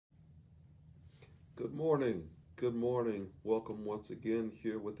Good morning. Good morning. Welcome once again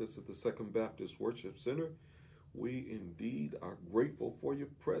here with us at the Second Baptist Worship Center. We indeed are grateful for your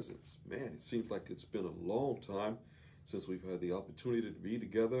presence. Man, it seems like it's been a long time since we've had the opportunity to be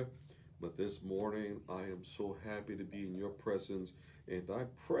together. But this morning, I am so happy to be in your presence. And I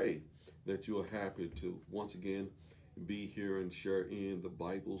pray that you are happy to once again be here and share in the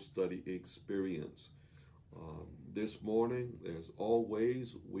Bible study experience. This morning, as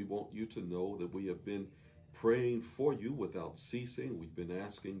always, we want you to know that we have been praying for you without ceasing. We've been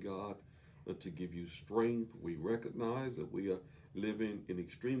asking God to give you strength. We recognize that we are living in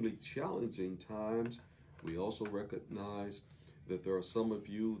extremely challenging times. We also recognize that there are some of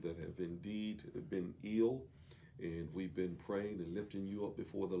you that have indeed been ill, and we've been praying and lifting you up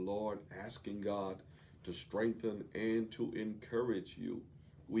before the Lord, asking God to strengthen and to encourage you.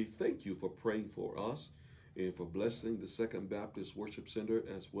 We thank you for praying for us and for blessing the Second Baptist Worship Center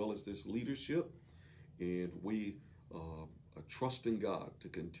as well as this leadership. And we are trusting God to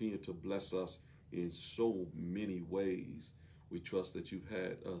continue to bless us in so many ways. We trust that you've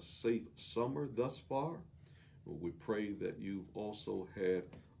had a safe summer thus far. We pray that you've also had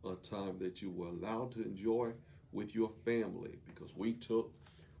a time that you were allowed to enjoy with your family, because we took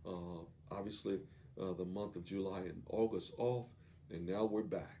obviously the month of July and August off, and now we're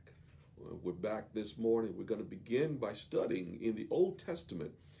back. We're back this morning. We're going to begin by studying in the Old Testament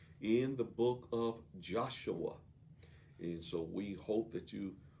in the book of Joshua. And so we hope that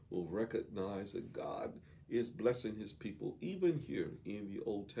you will recognize that God is blessing his people even here in the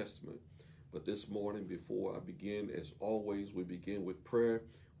Old Testament. But this morning, before I begin, as always, we begin with prayer.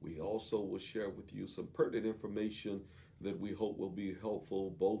 We also will share with you some pertinent information that we hope will be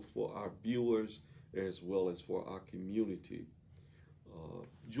helpful both for our viewers as well as for our community.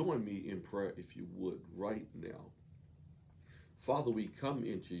 Join me in prayer if you would right now. Father, we come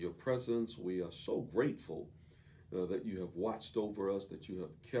into your presence. We are so grateful that you have watched over us, that you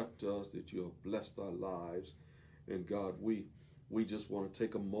have kept us, that you have blessed our lives. And God, we just want to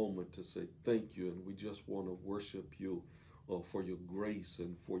take a moment to say thank you, and we just want to worship you for your grace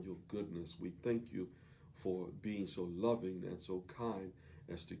and for your goodness. We thank you for being so loving and so kind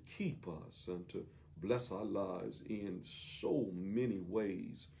as to keep us and to bless our lives in so many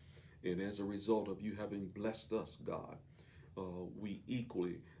ways. And as a result of you having blessed us, God, we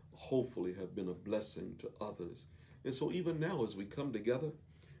equally, hopefully, have been a blessing to others. And so even now, as we come together,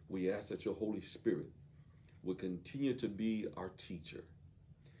 we ask that your Holy Spirit will continue to be our teacher,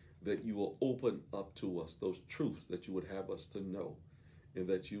 that you will open up to us those truths that you would have us to know, and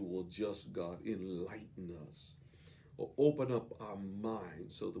that you will just, God, enlighten us, or open up our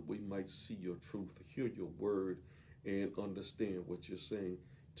minds so that we might see your truth, hear your word, and understand what you're saying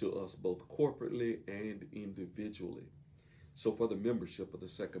to us both corporately and individually. So for the membership of the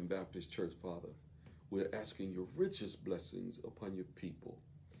Second Baptist Church, Father, we're asking your richest blessings upon your people.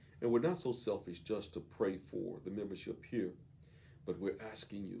 And we're not so selfish just to pray for the membership here, but we're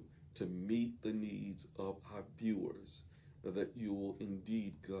asking you to meet the needs of our viewers, that you will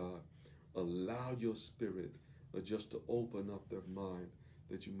indeed, God, allow your spirit just to open up their mind,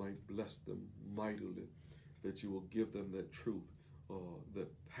 that you might bless them mightily, that you will give them that truth that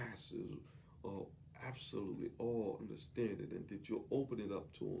passes absolutely all understanding, and that you'll open it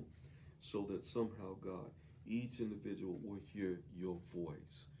up to them so that somehow, God, each individual will hear your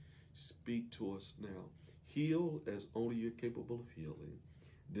voice. Speak to us now. Heal as only you're capable of healing.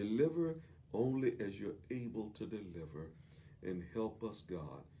 Deliver only as you're able to deliver. And help us,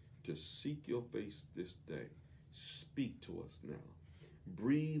 God, to seek your face this day. Speak to us now.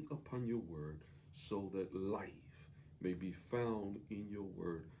 Breathe upon your word so that life may be found in your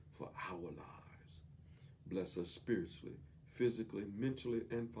word for our lives. Bless us spiritually, physically, mentally,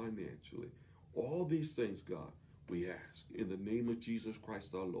 and financially. All these things, God, we ask in the name of Jesus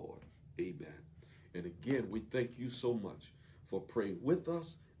Christ our Lord. Amen. And again, we thank you so much for praying with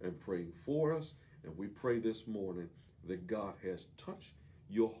us and praying for us. And we pray this morning that God has touched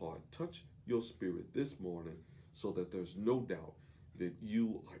your heart, touched your spirit this morning, so that there's no doubt that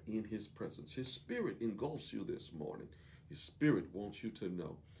you are in his presence. His spirit engulfs you this morning. His spirit wants you to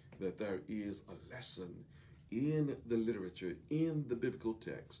know that there is a lesson in the literature, in the biblical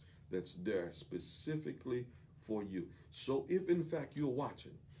text, that's there specifically for you. So if in fact you're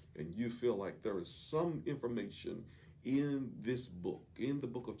watching and you feel like there is some information in this book, in the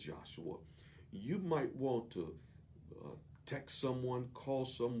book of Joshua, you might want to text someone, call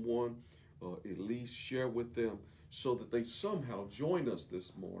someone, at least share with them so that they somehow join us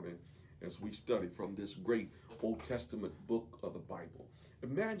this morning as we study from this great Old Testament book of the Bible.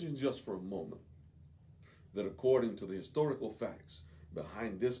 Imagine just for a moment that according to the historical facts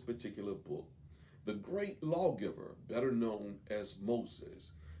behind this particular book, The great lawgiver, better known as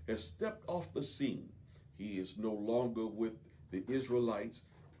Moses, has stepped off the scene. He is no longer with the Israelites,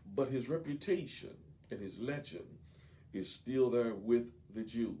 but his reputation and his legend is still there with the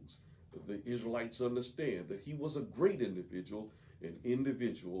Jews. The Israelites understand that he was a great individual, an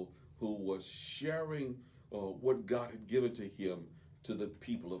individual who was sharing what God had given to him to the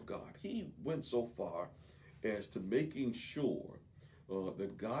people of God. He went so far as to making sure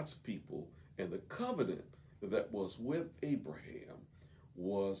that God's people and the covenant that was with Abraham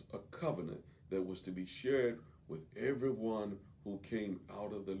was a covenant that was to be shared with everyone who came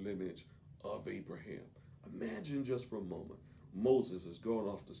out of the lineage of Abraham. Imagine just for a moment, Moses has gone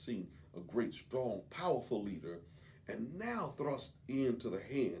off the scene, a great, strong, powerful leader, and now thrust into the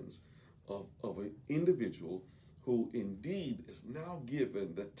hands of an individual who indeed is now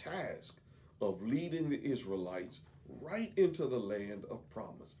given the task of leading the Israelites right into the land of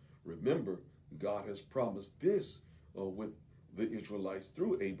promise. Remember, God has promised this with the Israelites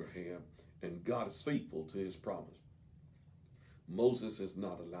through Abraham, and God is faithful to his promise. Moses is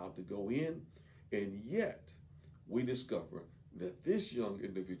not allowed to go in, and yet we discover that this young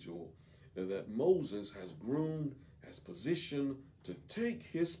individual that Moses has groomed, has positioned to take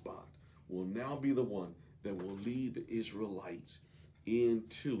his spot, will now be the one that will lead the Israelites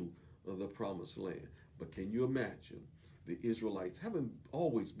into the promised land. But can you imagine? The Israelites haven't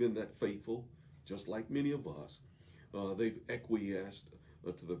always been that faithful, just like many of us. They've acquiesced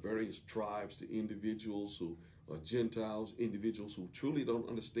to the various tribes, to individuals who are Gentiles, individuals who truly don't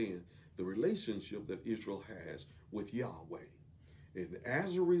understand the relationship that Israel has with Yahweh. And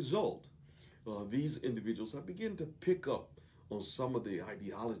as a result, these individuals have begun to pick up on some of the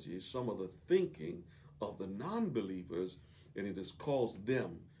ideologies, some of the thinking of the non-believers, and it has caused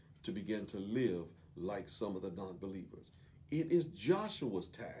them to begin to live like some of the non-believers. It is Joshua's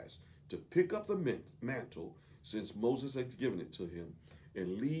task to pick up the mantle, since Moses has given it to him,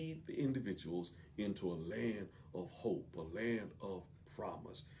 and lead the individuals into a land of hope, a land of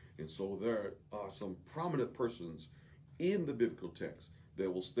promise. And so there are some prominent persons in the biblical text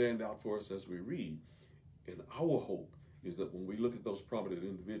that will stand out for us as we read. And our hope is that when we look at those prominent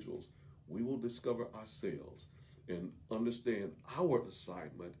individuals, we will discover ourselves and understand our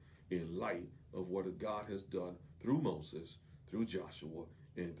assignment in light of what God has done through Moses, through Joshua,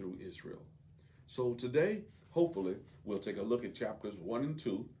 and through Israel. So today, hopefully, we'll take a look at chapters 1 and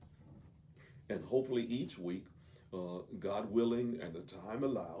 2, and hopefully each week, God willing and the time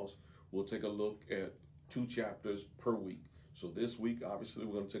allows, we'll take a look at 2 chapters per week. So this week, obviously,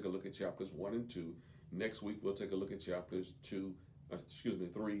 we're going to take a look at chapters 1 and 2. Next week, we'll take a look at chapters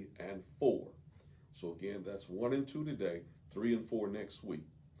 3 and 4. So again, that's 1 and 2 today, 3 and 4 next week.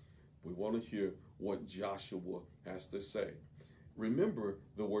 We want to hear what Joshua has to say. Remember,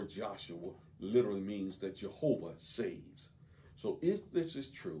 the word Joshua literally means that Jehovah saves. So if this is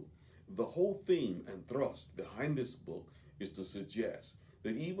true, the whole theme and thrust behind this book is to suggest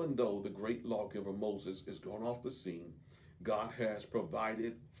that even though the great lawgiver Moses is gone off the scene, God has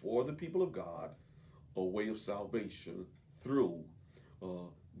provided for the people of God a way of salvation through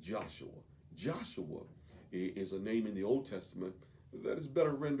Joshua. Joshua is a name in the Old Testament that is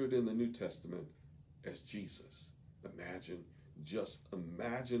better rendered in the New Testament as Jesus. Just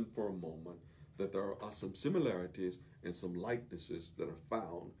imagine for a moment that there are some similarities and some likenesses that are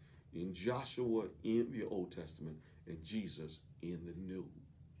found in Joshua in the Old Testament and Jesus in the New.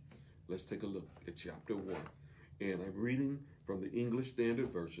 Let's take a look at chapter 1. And I'm reading from the English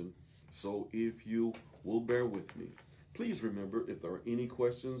Standard Version, so if you will bear with me. Please remember, if there are any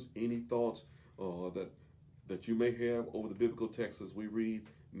questions, any thoughts that you may have over the biblical text as we read,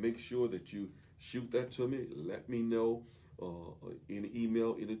 make sure that you shoot that to me. Let me know in an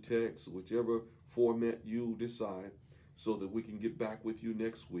email, in a text, whichever format you decide, so that we can get back with you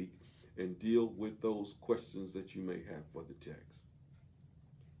next week and deal with those questions that you may have for the text.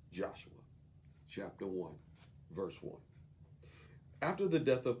 Joshua, chapter 1, verse 1. After the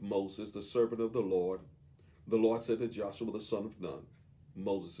death of Moses, the servant of the Lord said to Joshua, the son of Nun,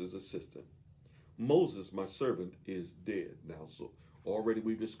 Moses' assistant, Moses, my servant, is dead. Now, so already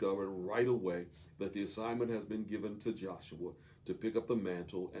we've discovered right away that the assignment has been given to Joshua to pick up the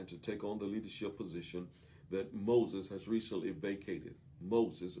mantle and to take on the leadership position that Moses has recently vacated.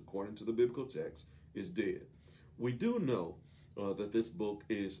 Moses, according to the biblical text, is dead. We do know that this book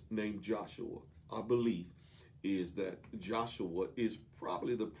is named Joshua. Our belief is that Joshua is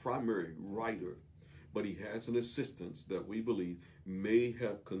probably the primary writer, but he has an assistant that we believe may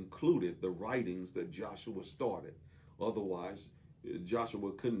have concluded the writings that Joshua started. Otherwise,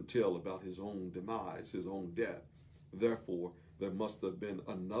 Joshua couldn't tell about his own demise, his own death. Therefore, there must have been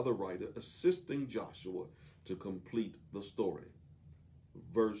another writer assisting Joshua to complete the story.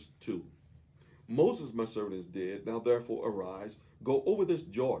 Verse 2. Moses, my servant, is dead. Now therefore arise, go over this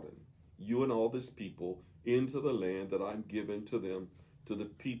Jordan, you and all this people, into the land that I'm giving to them, to the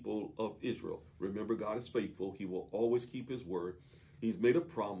people of Israel. Remember, God is faithful. He will always keep his word. He's made a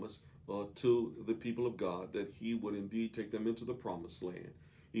promise to the people of God that he would indeed take them into the promised land.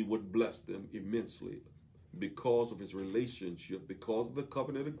 He would bless them immensely because of his relationship, because of the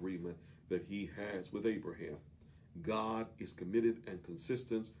covenant agreement that he has with Abraham. God is committed and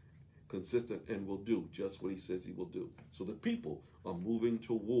consistent and will do just what he says he will do. So the people are moving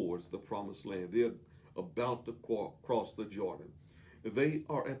towards the promised land. They're about to cross the Jordan. They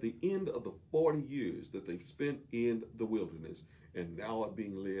are at the end of the 40 years that they've spent in the wilderness and now are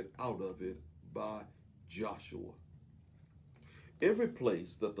being led out of it by Joshua. Every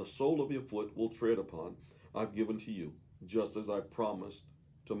place that the sole of your foot will tread upon, I've given to you, just as I promised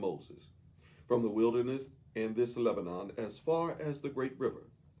to Moses. From the wilderness and this Lebanon, as far as the great river,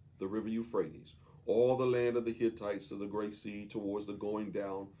 the river Euphrates, all the land of the Hittites to the great sea towards the going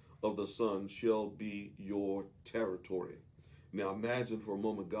down of the sun shall be your territory. Now imagine for a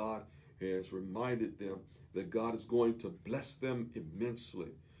moment, God has reminded them that God is going to bless them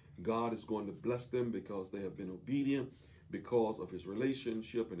immensely. God is going to bless them because they have been obedient, because of his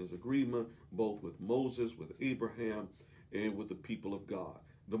relationship and his agreement, both with Moses, with Abraham, and with the people of God.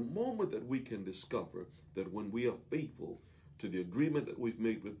 The moment that we can discover that when we are faithful to the agreement that we've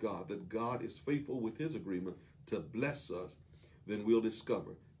made with God, that God is faithful with his agreement to bless us, then we'll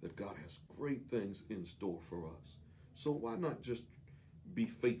discover that God has great things in store for us. So why not just be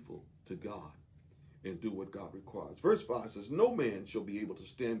faithful to God and do what God requires? Verse 5 says, no man shall be able to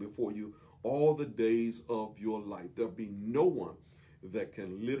stand before you all the days of your life. There'll be no one that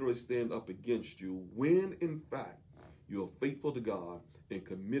can literally stand up against you when, in fact, you're faithful to God and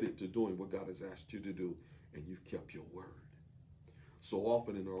committed to doing what God has asked you to do, and you've kept your word. So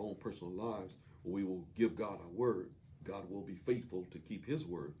often in our own personal lives, we will give God our word. God will be faithful to keep his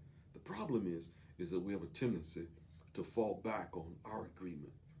word. The problem is that we have a tendency to fall back on our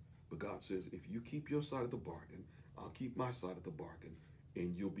agreement. But God says, if you keep your side of the bargain, I'll keep my side of the bargain,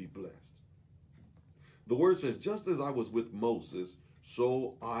 and you'll be blessed. The word says, just as I was with Moses,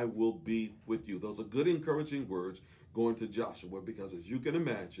 so I will be with you. Those are good, encouraging words going to Joshua, because as you can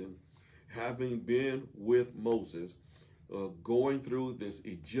imagine, having been with Moses, going through this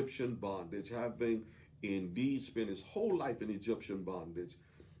Egyptian bondage, having indeed spent his whole life in Egyptian bondage,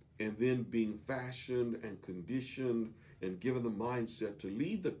 and then being fashioned and conditioned and given the mindset to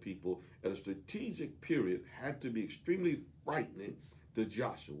lead the people at a strategic period, had to be extremely frightening to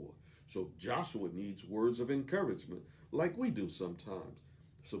Joshua. So Joshua needs words of encouragement like we do sometimes.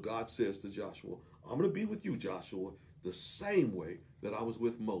 So God says to Joshua, I'm going to be with you, Joshua, the same way that I was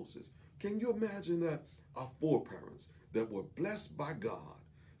with Moses. Can you imagine that? Our foreparents that were blessed by God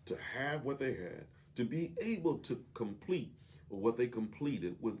to have what they had, to be able to complete what they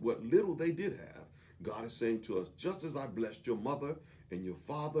completed with what little they did have. God is saying to us, just as I blessed your mother and your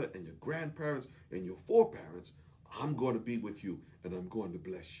father and your grandparents and your foreparents, I'm going to be with you and I'm going to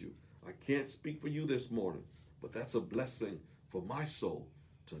bless you. I can't speak for you this morning, but that's a blessing for my soul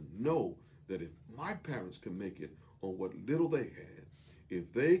to know that if my parents can make it on what little they had,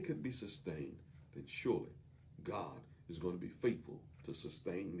 if they could be sustained, then surely God is going to be faithful to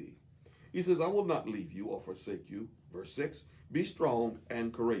sustain me. He says, I will not leave you or forsake you. Verse 6, be strong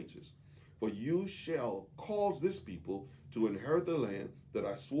and courageous, for you shall cause this people to inherit the land that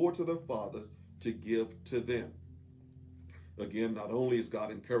I swore to their fathers to give to them. Again, not only is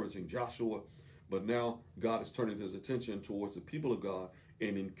God encouraging Joshua, but now God is turning his attention towards the people of God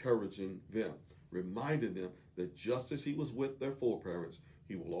and encouraging them, reminding them that just as he was with their foreparents,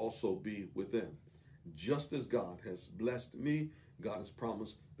 he will also be with them. Just as God has blessed me, God has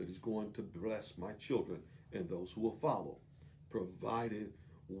promised that he's going to bless my children and those who will follow, provided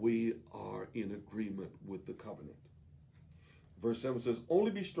we are in agreement with the covenant. Verse 7 says,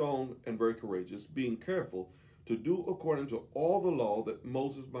 only be strong and very courageous, being careful to do according to all the law that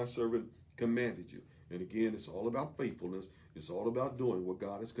Moses, my servant, commanded you. And again, it's all about faithfulness. It's all about doing what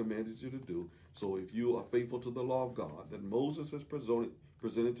God has commanded you to do. So if you are faithful to the law of God that Moses has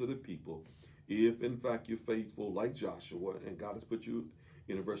presented to the people, if in fact you're faithful like Joshua and God has put you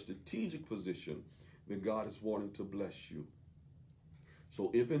in a very strategic position, then God is wanting to bless you.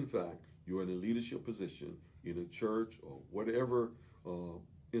 So if in fact you're in a leadership position in a church or whatever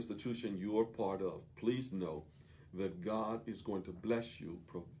institution you are part of, please know that God is going to bless you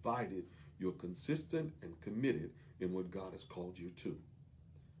provided you're consistent and committed in what God has called you to.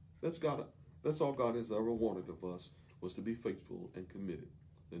 That's all God has ever wanted of us. was to be faithful and committed.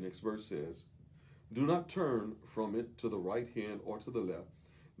 The next verse says, do not turn from it to the right hand or to the left,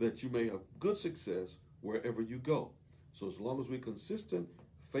 that you may have good success wherever you go. So as long as we're consistent,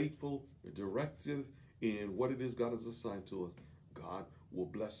 faithful, directive in what it is God has assigned to us, God will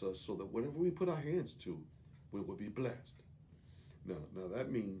bless us so that whatever we put our hands to, we will be blessed. Now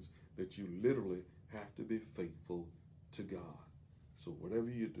that means that you literally have to be faithful to God. So whatever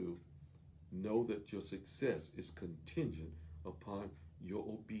you do, know that your success is contingent upon your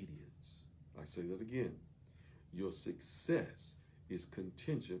obedience. I say that again. Your success is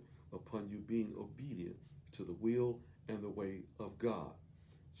contingent upon you being obedient to the will and the way of God.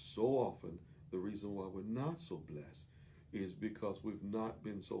 So often, the reason why we're not so blessed is because we've not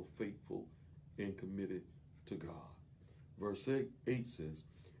been so faithful and committed to God. Verse 8 says,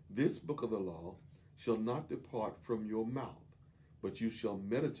 this book of the law shall not depart from your mouth, but you shall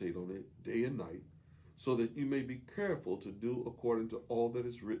meditate on it day and night, so that you may be careful to do according to all that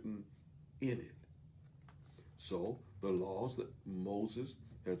is written in it. So the laws that Moses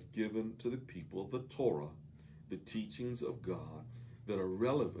has given to the people, the Torah, the teachings of God that are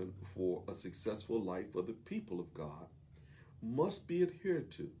relevant for a successful life of the people of God, must be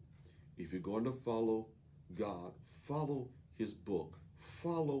adhered to. If you're going to follow God, follow his book,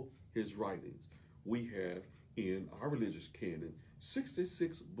 follow his writings. We have in our religious canon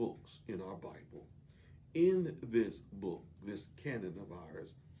 66 books in our Bible. In this book, this canon of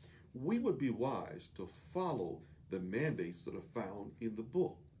ours, we would be wise to follow the mandates that are found in the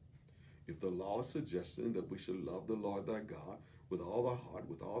book. If the law is suggesting that we should love the Lord thy God with all thy heart,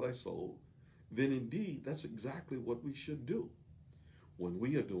 with all thy soul, then indeed that's exactly what we should do. When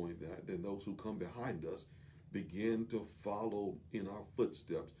we are doing that, then those who come behind us begin to follow in our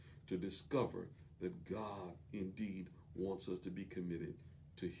footsteps to discover that God indeed wants us to be committed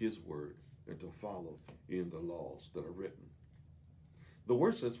to his word and to follow in the laws that are written. The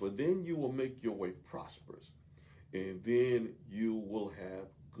word says, for then you will make your way prosperous, and then you will have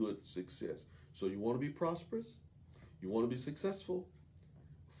good success. So you want to be prosperous? You want to be successful?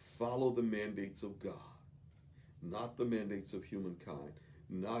 Follow the mandates of God, not the mandates of humankind,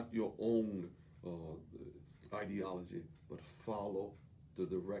 not your own ideology, but follow the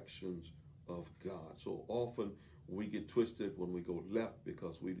directions of God. So often we get twisted when we go left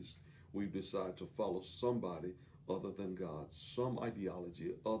because we decide to follow somebody other than God, some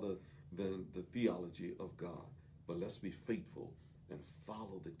ideology other than the theology of God. But let's be faithful and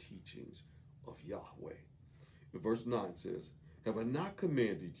follow the teachings of Yahweh. Verse 9 says, have I not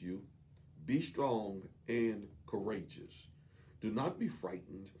commanded you, be strong and courageous. Do not be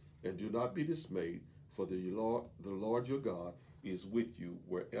frightened and do not be dismayed, for the Lord your God is with you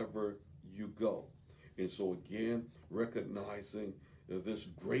wherever you go. And so again, recognizing this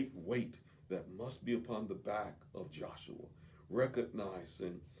great weight that must be upon the back of Joshua,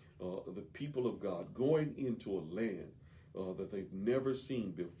 recognizing the people of God going into a land that they've never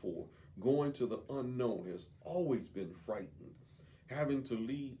seen before, going to the unknown has always been frightening. Having to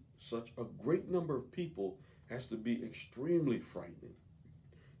lead such a great number of people has to be extremely frightening.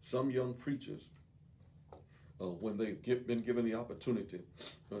 Some young preachers, when they've been given the opportunity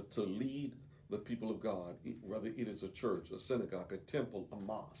to lead the people of God, whether it is a church, a synagogue, a temple, a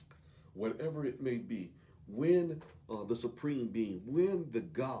mosque, whatever it may be, when the supreme being, when the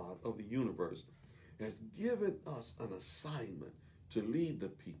God of the universe has given us an assignment to lead the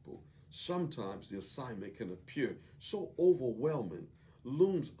people, sometimes the assignment can appear so overwhelming,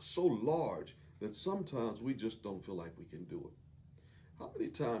 looms so large, that sometimes we just don't feel like we can do it. How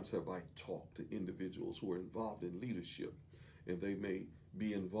many times have I talked to individuals who are involved in leadership, and they may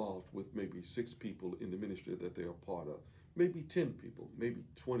be involved with maybe 6 people in the ministry that they are part of, maybe 10 people, maybe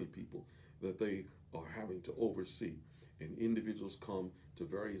 20 people that they are having to oversee, and individuals come to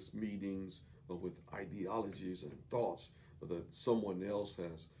various meetings with ideologies and thoughts that someone else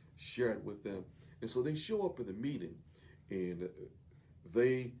has shared with them, and so they show up at the meeting, and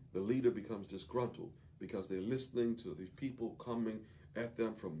the leader becomes disgruntled because they're listening to these people coming at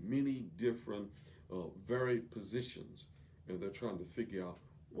them from many different varied positions, and they're trying to figure out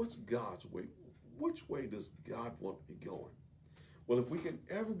what's God's way. Which way does God want me going? Well, if we can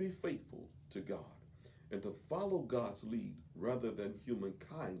ever be faithful to God and to follow God's lead rather than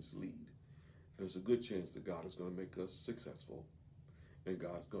humankind's lead, there's a good chance that God is going to make us successful and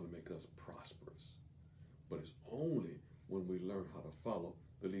God's going to make us prosperous. But it's only when we learn how to follow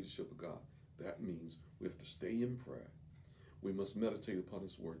the leadership of God. That means we have to stay in prayer. We must meditate upon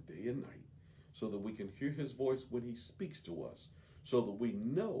his word day and night so that we can hear his voice when he speaks to us, so that we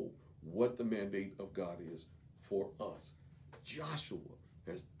know what the mandate of God is for us. Joshua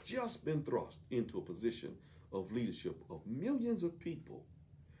has just been thrust into a position of leadership of millions of people.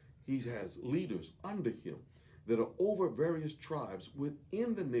 He has leaders under him that are over various tribes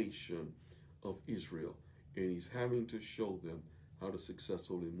within the nation of Israel, and he's having to show them how to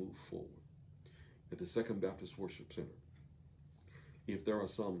successfully move forward. At the Second Baptist Worship Center, if there are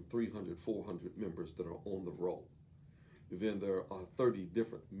some 300, 400 members that are on the roll, then there are 30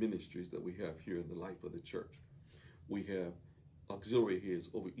 different ministries that we have here in the life of the church. We have auxiliary heads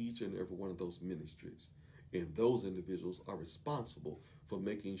over each and every one of those ministries, and those individuals are responsible for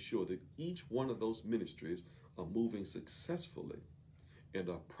making sure that each one of those ministries are moving successfully and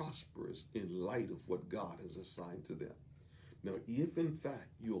are prosperous in light of what God has assigned to them. Now, if in fact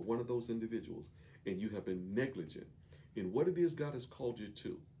you are one of those individuals and you have been negligent in what it is God has called you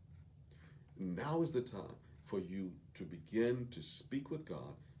to, now is the time for you to begin to speak with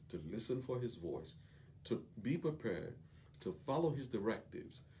God, to listen for his voice, to be prepared to follow his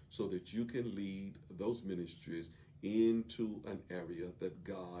directives so that you can lead those ministries into an area that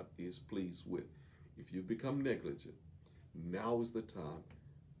God is pleased with. If you become negligent, now is the time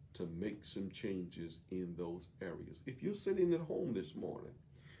to make some changes in those areas. If you're sitting at home this morning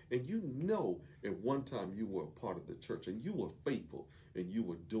and you know at one time you were a part of the church and you were faithful and you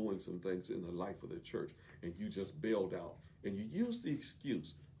were doing some things in the life of the church and you just bailed out and you used the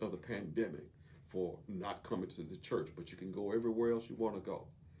excuse of the pandemic for not coming to the church, but you can go everywhere else you want to go.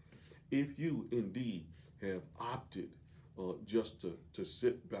 If you indeed have opted just to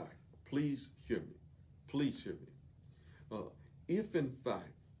sit back, please hear me. Please hear me. If in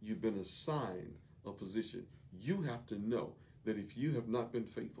fact you've been assigned a position, you have to know that if you have not been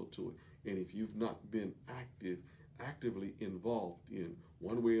faithful to it, and if you've not been actively involved in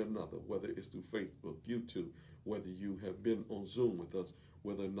one way or another, whether it's through Facebook, YouTube, whether you have been on Zoom with us,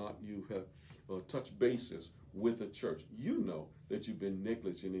 whether or not you have touched bases with the church, you know that you've been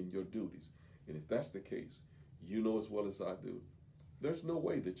negligent in your duties. And if that's the case, you know as well as I do, there's no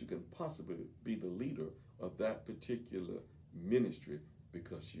way that you can possibly be the leader of that particular ministry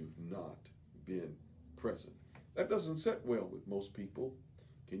because you've not been present. That doesn't sit well with most people.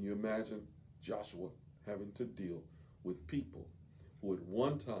 Can you imagine Joshua having to deal with people who at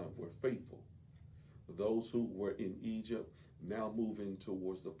one time were faithful, those who were in Egypt now moving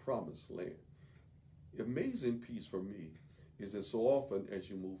towards the promised land? The amazing piece for me is that so often as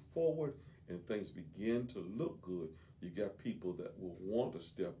you move forward and things begin to look good, you got people that will want to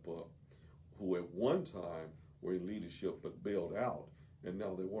step up who at one time were in leadership but bailed out, and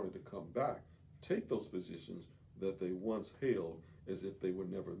now they wanted to come back, take those positions that they once held as if they were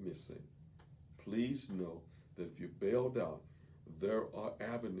never missing. Please know that if you bailed out, there are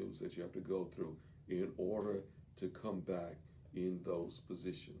avenues that you have to go through in order to come back in those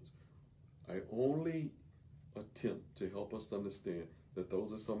positions. I only attempt to help us understand that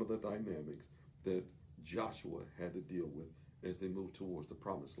those are some of the dynamics that Joshua had to deal with as they moved towards the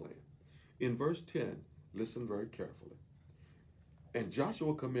promised land. In verse 10, listen very carefully. And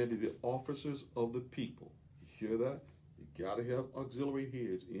Joshua commanded the officers of the people. You hear that? You got to have auxiliary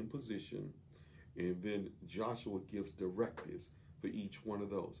heads in position. And then Joshua gives directives for each one of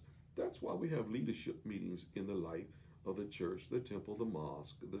those. That's why we have leadership meetings in the life of the church, the temple, the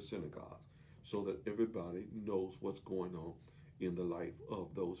mosque, the synagogue, so that everybody knows what's going on in the life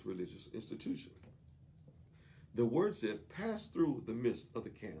of those religious institutions. The word said, pass through the midst of the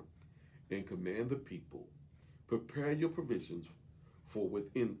camp and command the people, prepare your provisions, for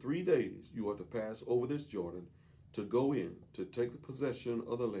within 3 days you are to pass over this Jordan to go in to take the possession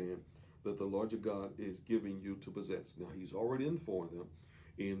of the land that the Lord your God is giving you to possess. Now he's already informed them,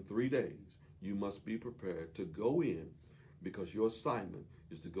 in 3 days you must be prepared to go in, because your assignment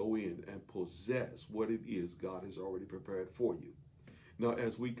is to go in and possess what it is God has already prepared for you. Now,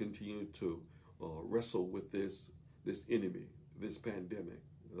 as we continue to wrestle with this enemy, this pandemic,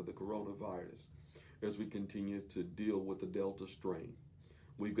 the coronavirus, as we continue to deal with the Delta strain,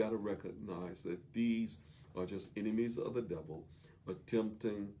 we've got to recognize that these are just enemies of the devil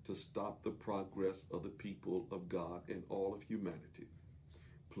attempting to stop the progress of the people of God and all of humanity.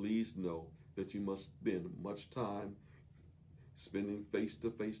 Please know that you must spend much time spending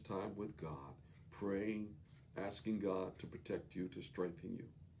face-to-face time with God, praying, asking God to protect you, to strengthen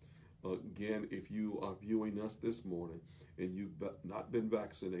you. Again, if you are viewing us this morning and you've not been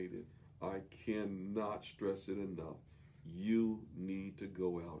vaccinated, I cannot stress it enough. You need to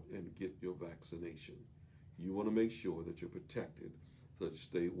go out and get your vaccination. You want to make sure that you're protected so that you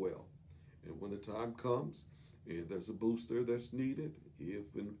stay well. And when the time comes and there's a booster that's needed,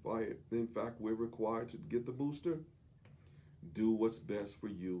 if in fact we're required to get the booster, do what's best for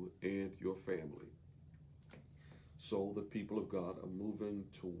you and your family. So the people of God are moving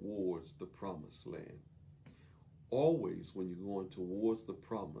towards the promised land. always, when you're going towards the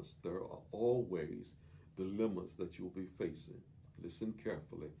promise, there are always dilemmas that you'll be facing. Listen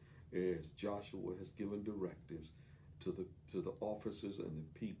carefully as Joshua has given directives to the officers and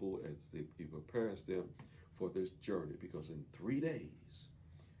the people as he prepares them for this journey. Because in 3 days,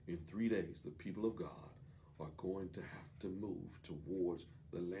 the people of God are going to have to move towards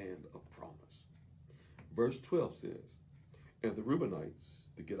the land of promise. Verse 12 says, and the Reubenites,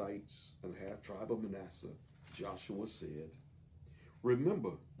 the Gadites, and the half tribe of Manasseh, Joshua said,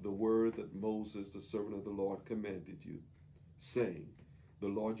 remember the word that Moses, the servant of the Lord, commanded you, saying, the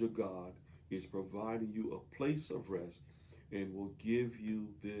Lord your God is providing you a place of rest and will give you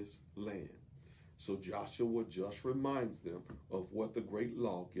this land. So Joshua just reminds them of what the great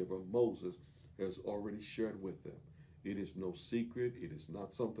lawgiver Moses has already shared with them. It is no secret. It is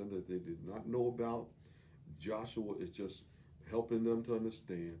not something that they did not know about. Joshua is just helping them to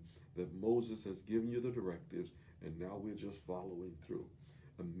understand that Moses has given you the directives, and now we're just following through.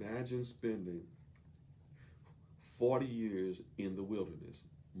 Imagine spending 40 years in the wilderness.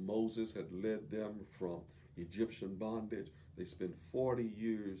 Moses had led them from Egyptian bondage. They spent 40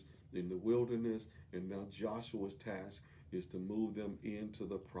 years in the wilderness, and now Joshua's task is to move them into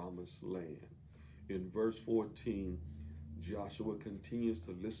the promised land. In verse 14, Joshua continues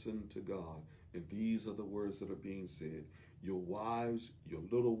to listen to God, and these are the words that are being said. Your wives, your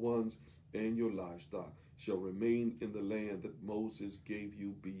little ones, and your livestock shall remain in the land that Moses gave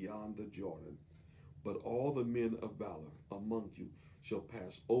you beyond the Jordan. But all the men of valor among you shall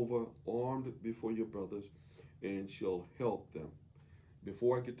pass over armed before your brothers and shall help them.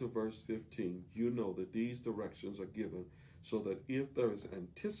 Before I get to verse 15, you know that these directions are given so that if there is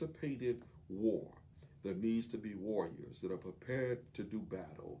anticipated war, there needs to be warriors that are prepared to do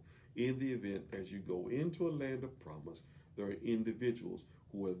battle. In the event, as you go into a land of promise, there are individuals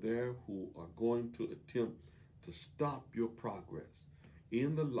who are there who are going to attempt to stop your progress.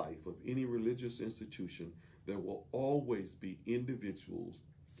 In the life of any religious institution, there will always be individuals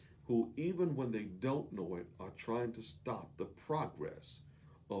who, even when they don't know it, are trying to stop the progress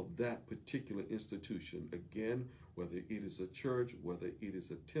of that particular institution. Again, whether it is a church, whether it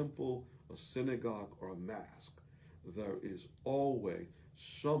is a temple, a synagogue, or a mosque, there is always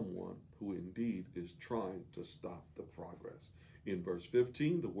someone who indeed is trying to stop the progress. In verse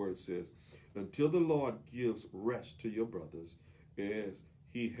 15, the word says, until the Lord gives rest to your brothers as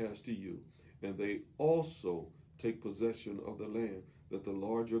he has to you, and they also take possession of the land that the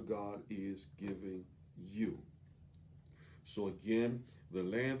Lord your God is giving you. So again, the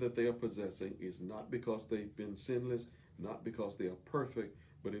land that they are possessing is not because they've been sinless, not because they are perfect,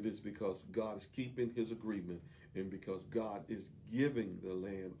 but it is because God is keeping his agreement and because God is giving the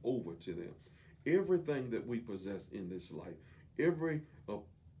land over to them. Everything that we possess in this life, every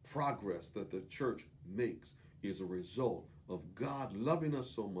progress that the church makes is a result of God loving us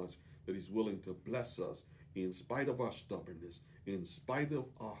so much that he's willing to bless us in spite of our stubbornness, in spite of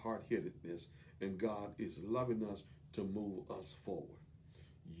our hard-headedness, and God is loving us to move us forward.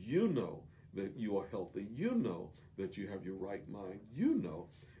 You know that you are healthy. You know that you have your right mind. You know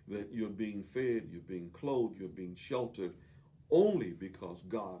that you're being fed, you're being clothed, you're being sheltered only because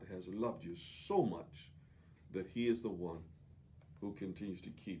God has loved you so much that he is the one who continues to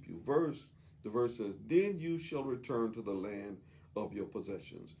keep you. The verse says, then you shall return to the land of your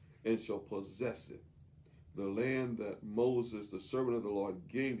possessions and shall possess it, the land that Moses, the servant of the Lord,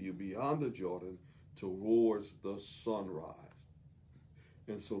 gave you beyond the Jordan towards the sunrise.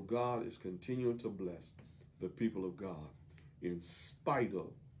 And so God is continuing to bless the people of God in spite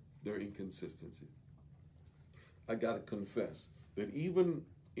of their inconsistency. I got to confess that even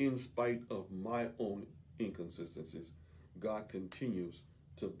in spite of my own inconsistencies, God continues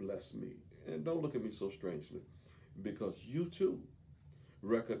to bless me. And don't look at me so strangely, because you too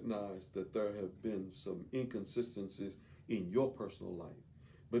recognize that there have been some inconsistencies in your personal life.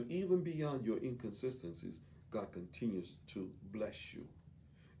 But even beyond your inconsistencies, God continues to bless you.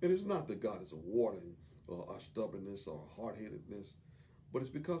 And it's not that God is awarding our stubbornness or hard-headedness, but it's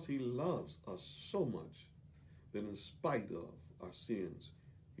because he loves us so much that in spite of our sins,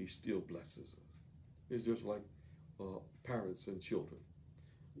 he still blesses us. It's just like parents and children.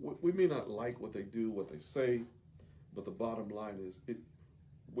 We may not like what they do, what they say, but the bottom line is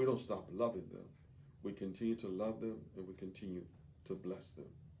we don't stop loving them. We continue to love them and we continue to bless them.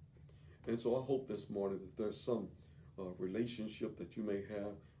 And so I hope this morning that there's some relationship that you may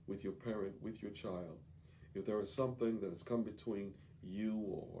have with your parent, with your child. If there is something that has come between you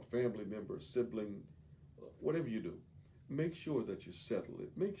or a family member, sibling, whatever you do, make sure that you settle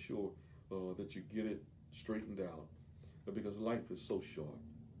it. Make sure that you get it straightened out, because life is so short.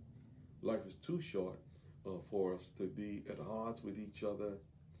 Life is too short for us to be at odds with each other.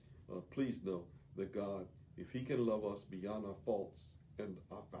 Please know that God, if he can love us beyond our faults and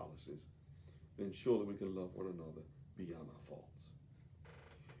our fallacies, then surely we can love one another beyond our faults.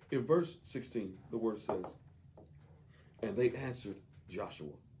 In verse 16, the word says, and they answered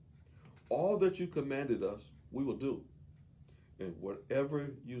Joshua, all that you commanded us, we will do. And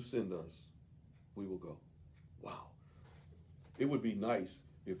whatever you send us, we will go. Wow. It would be nice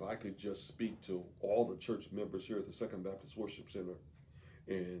if I could just speak to all the church members here at the Second Baptist Worship Center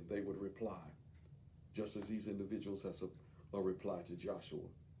and they would reply, just as these individuals have a reply to Joshua.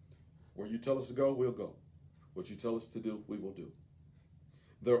 Where you tell us to go, we'll go. What you tell us to do, we will do.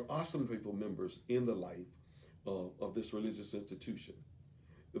 There are awesome faithful members in the life of this religious institution,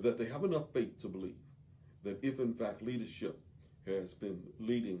 that they have enough faith to believe that if in fact leadership has been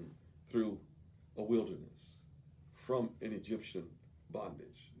leading through a wilderness from an Egyptian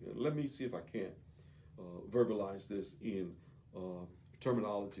bondage. Let me see if I can't verbalize this in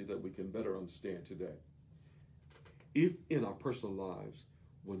terminology that we can better understand today. If in our personal lives,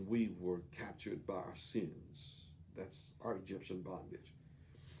 when we were captured by our sins, that's our Egyptian bondage,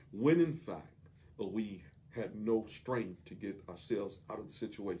 when in fact we had no strength to get ourselves out of the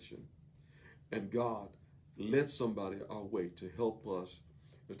situation, and God led somebody our way to help us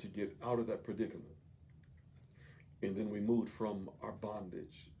to get out of that predicament, and then we moved from our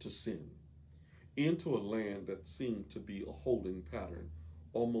bondage to sin into a land that seemed to be a holding pattern,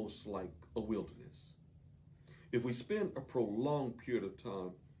 almost like a wilderness. If we spend a prolonged period of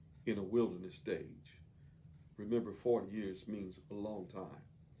time in a wilderness stage, remember 40 years means a long time.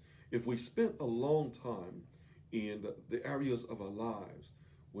 If we spent a long time in the areas of our lives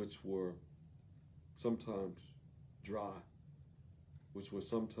which were sometimes dry, which were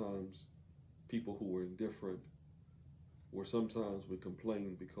sometimes people who were indifferent, where sometimes we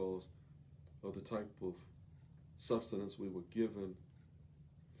complained because of the type of substance we were given,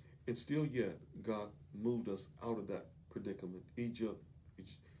 and still yet God moved us out of that predicament, Egypt,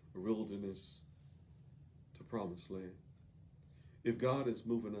 wilderness, to promised land. If God is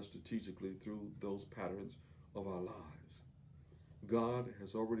moving us strategically through those patterns of our lives, God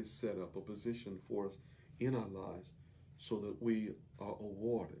has already set up a position for us in our lives so that we are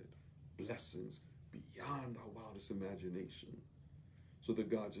awarded blessings beyond our wildest imagination, so that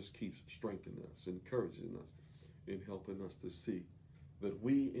God just keeps strengthening us, encouraging us, and helping us to see that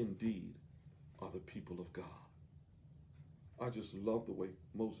we indeed are the people of God. I just love the way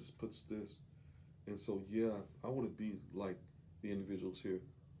Moses puts this. And so, yeah, I want to be like the individuals here.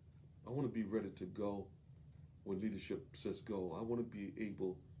 I want to be ready to go when leadership says go. I want to be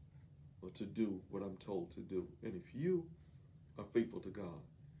able to do what I'm told to do. And if you are faithful to God,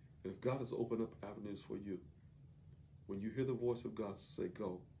 and if God has opened up avenues for you, when you hear the voice of God say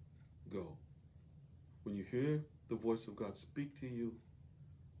go, go. When you hear the voice of God speak to you,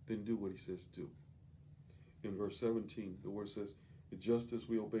 then do what he says do. In verse 17, the word says, just as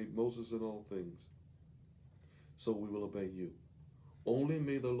we obeyed Moses in all things, so we will obey you. Only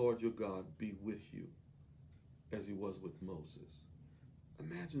may the Lord your God be with you as he was with Moses.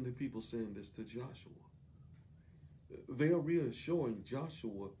 Imagine the people saying this to Joshua. They are reassuring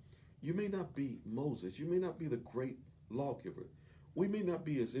Joshua, you may not be Moses, you may not be the great lawgiver. We may not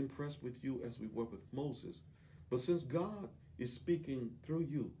be as impressed with you as we were with Moses, but since God is speaking through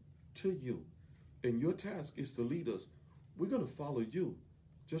you, to you, and your task is to lead us, we're going to follow you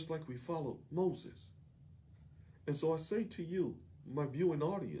just like we followed Moses. And so I say to you, my viewing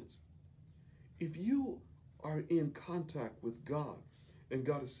audience, if you are in contact with God and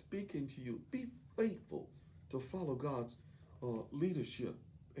God is speaking to you, be faithful to follow God's leadership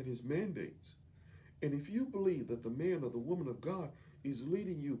and his mandates. And if you believe that the man or the woman of God is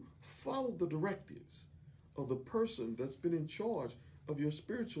leading you, follow the directives of the person that's been in charge of your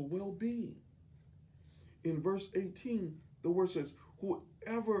spiritual well-being. In verse 18, the word says,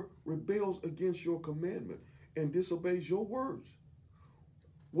 whoever rebels against your commandment and disobeys your words,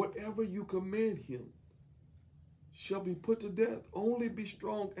 whatever you command him shall be put to death. Only be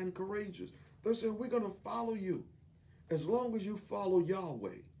strong and courageous. They're saying, we're going to follow you as long as you follow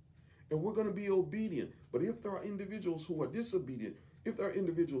Yahweh. And we're going to be obedient. But if there are individuals who are disobedient, if there are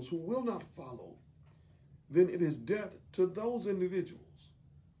individuals who will not follow, then it is death to those individuals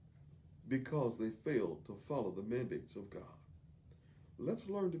because they failed to follow the mandates of God. Let's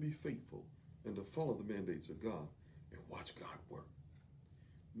learn to be faithful and to follow the mandates of God and watch God work.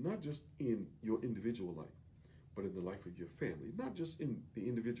 Not just in your individual life, but in the life of your family. Not just in the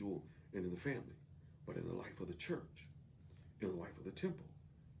individual and in the family, but in the life of the church, in the life of the temple,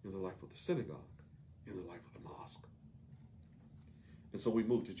 in the life of the synagogue, in the life of the mosque. And so we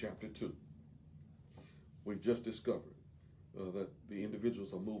move to chapter 2. We've just discovered that the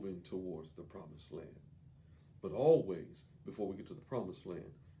individuals are moving towards the promised land. But always, before we get to the promised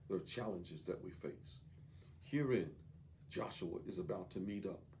land, there are challenges that we face. Herein, Joshua is about to meet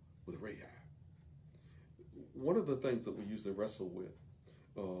up with Rahab. One of the things that we usually wrestle with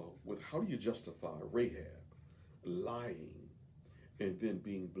how do you justify Rahab lying and then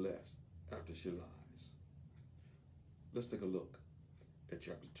being blessed after she lies? Let's take a look at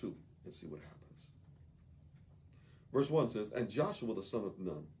chapter 2 and see what happens. Verse 1 says, And Joshua the son of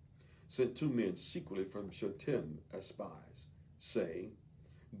Nun sent 2 men secretly from Shittim as spies, saying,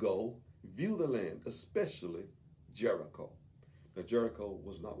 Go, view the land, especially Jericho. Now, Jericho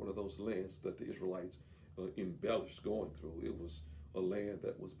was not one of those lands that the Israelites embellished going through. It was a land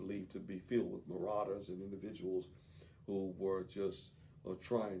that was believed to be filled with marauders and individuals who were just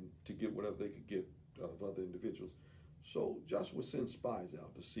trying to get whatever they could get out of other individuals. So Joshua sends spies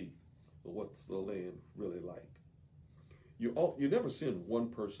out to see what's the land really like. You never send one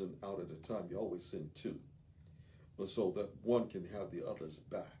person out at a time. You always send 2, so that one can have the others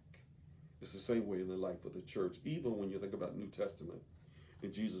back. It's the same way in the life of the church. Even when you think about New Testament,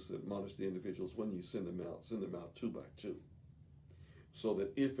 and Jesus admonished the individuals, when you send them out 2 by 2. So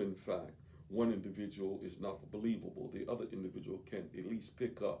that if in fact one individual is not believable, the other individual can at least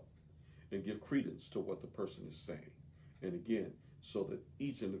pick up and give credence to what the person is saying. And again, so that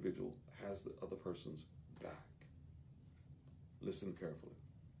each individual has the other person's back. Listen carefully.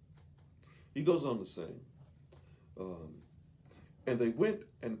 He goes on to say, and they went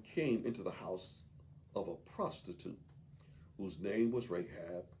and came into the house of a prostitute whose name was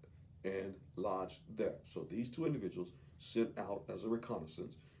Rahab and lodged there. So these 2 individuals sent out as a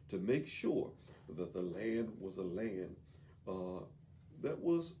reconnaissance to make sure that the land was a land that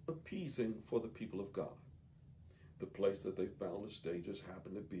was appeasing for the people of God. The place that they found to stay just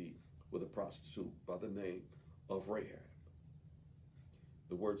happened to be with a prostitute by the name of Rahab.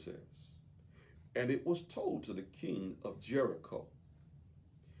 The word says, And it was told to the king of Jericho,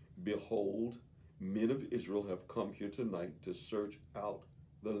 Behold, men of Israel have come here tonight to search out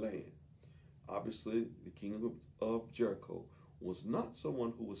the land. Obviously, the king of Jericho was not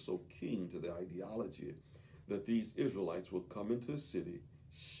someone who was so keen to the ideology that these Israelites would come into the city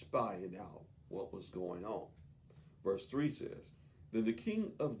spying out what was going on. Verse 3 says, Then the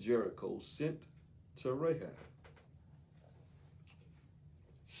king of Jericho sent to Rahab,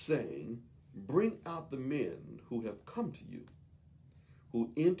 saying, Bring out the men who have come to you,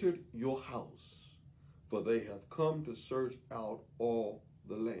 who entered your house, for they have come to search out all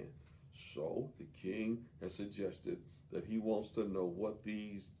the land. So the king has suggested that he wants to know what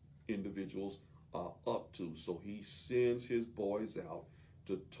these individuals are up to. So he sends his boys out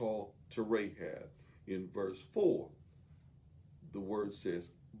to talk to Rahab. In verse 4, the word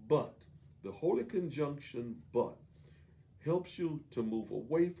says, But. The holy conjunction but helps you to move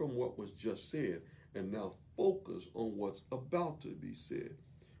away from what was just said and now focus on what's about to be said.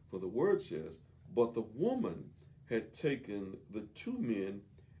 For the word says, But the woman had taken the 2 men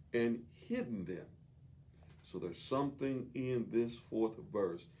and hidden them. So there's something in this 4th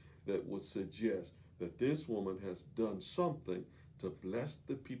verse that would suggest that this woman has done something to bless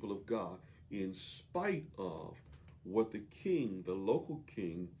the people of God in spite of what the king, the local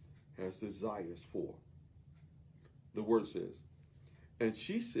king, has desires for. The word says, And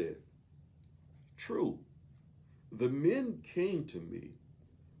she said, True, the men came to me,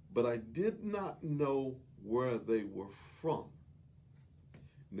 but I did not know where they were from.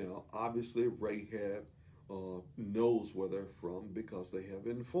 Now, obviously, Rahab knows where they're from because they have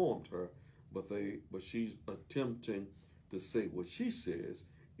informed her, but she's attempting to say what she says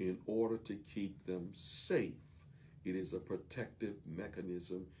in order to keep them safe. It is a protective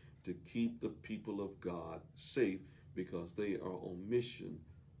mechanism to keep the people of God safe because they are on mission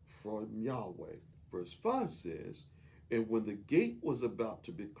from Yahweh. Verse 5 says, And when the gate was about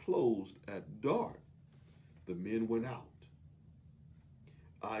to be closed at dark, the men went out.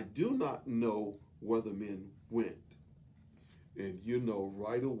 I do not know where the men went. And you know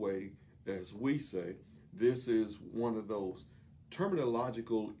right away, as we say, this is one of those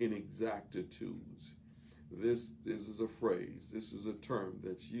terminological inexactitudes. This is a phrase, this is a term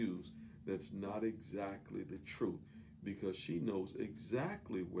that's used that's not exactly the truth, because she knows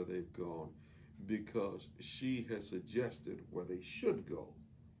exactly where they've gone, because she has suggested where they should go.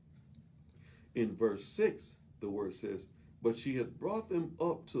 In verse 6, the word says, But she had brought them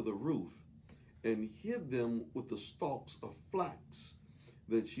up to the roof and hid them with the stalks of flax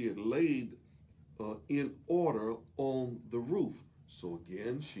that she had laid in order on the roof. So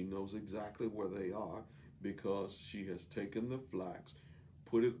again, she knows exactly where they are because she has taken the flax,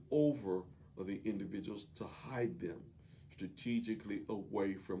 put it over of the individuals to hide them strategically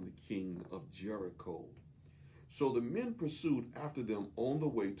away from the king of Jericho. So the men pursued after them on the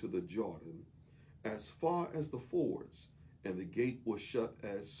way to the Jordan, as far as the fords, and the gate was shut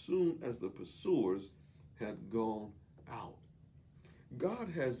as soon as the pursuers had gone out. God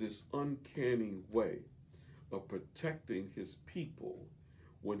has this uncanny way of protecting his people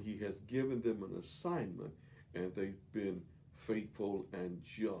when he has given them an assignment and they've been faithful and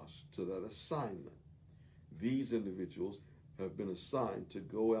just to that assignment. These individuals have been assigned to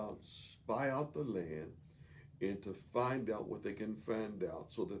go out, spy out the land, and to find out what they can find out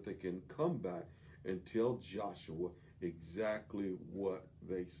so that they can come back and tell Joshua exactly what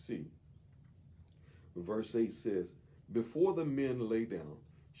they see. Verse 8 says, "Before the men lay down,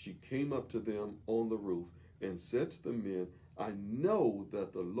 she came up to them on the roof and said to the men, I know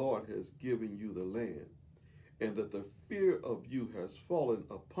that the Lord has given you the land, and that the fear of you has fallen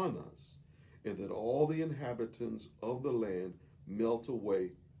upon us, and that all the inhabitants of the land melt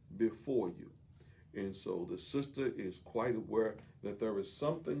away before you." And so the sister is quite aware that there is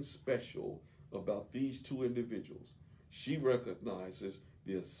something special about these two individuals. She recognizes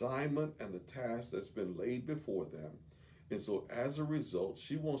the assignment and the task that's been laid before them. And so as a result,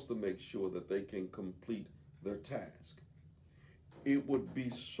 she wants to make sure that they can complete their task. It would be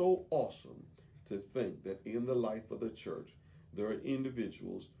so awesome to think that in the life of the church, there are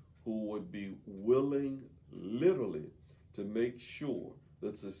individuals who would be willing, literally, to make sure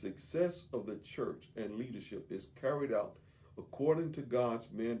that the success of the church and leadership is carried out according to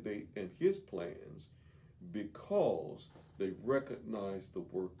God's mandate and his plans, because they recognize the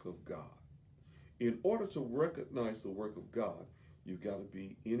work of God. In order to recognize the work of God, you've got to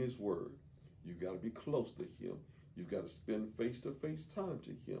be in his word. You've got to be close to him. You've got to spend face-to-face time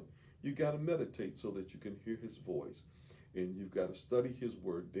to him. You've got to meditate so that you can hear his voice. And you've got to study his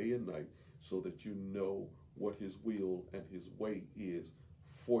word day and night so that you know what his will and his way is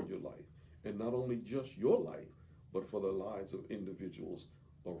for your life. And not only just your life, but for the lives of individuals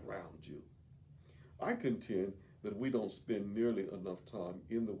around you. I contend that we don't spend nearly enough time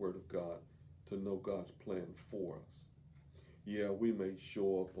in the word of God to know God's plan for us. Yeah, we may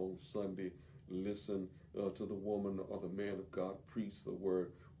show up on Sunday, listen to the woman or the man of God preach the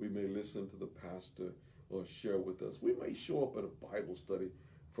word. We may listen to the pastor share with us. We may show up at a Bible study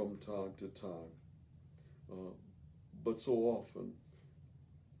from time to time. But so often,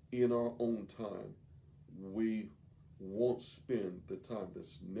 in our own time, we won't spend the time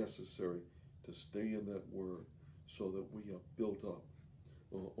that's necessary to stay in that word so that we are built up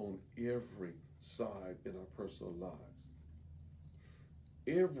on every side in our personal lives.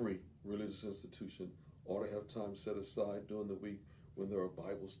 Every religious institution ought to have time set aside during the week when there are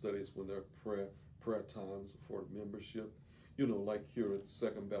Bible studies, when there are prayer times for membership. You know, like here at the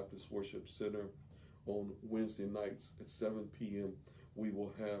Second Baptist Worship Center on Wednesday nights at 7 p.m., we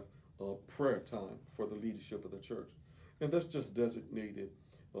will have prayer time for the leadership of the church. And that's just designated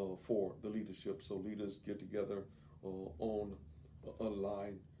for the leadership. So leaders get together on a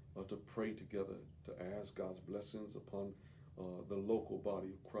line to pray together, to ask God's blessings upon the local body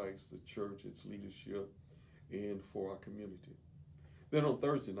of Christ, the church, its leadership, and for our community. Then on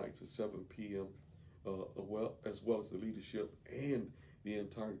Thursday nights at 7 p.m., as well as the leadership and the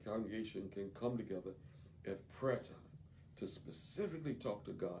entire congregation can come together at prayer time to specifically talk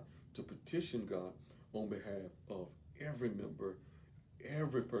to God, to petition God on behalf of every member,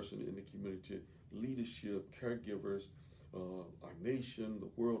 every person in the community, leadership, caregivers, our nation, the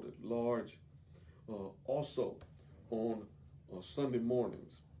world at large. Also on Sunday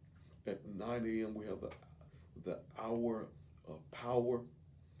mornings at 9 a.m. we have the hour of power,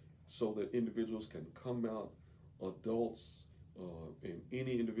 so that individuals can come out, adults, and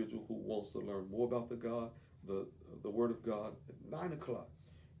any individual who wants to learn more about the Word of God at 9 o'clock,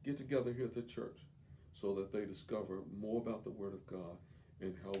 get together here at the church so that they discover more about the Word of God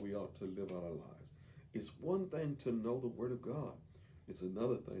and how we ought to live out our lives. It's one thing to know the Word of God. It's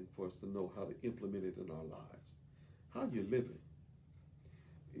another thing for us to know how to implement it in our lives. How you living?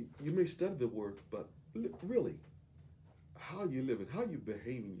 You may study the Word, but really, how you living? How you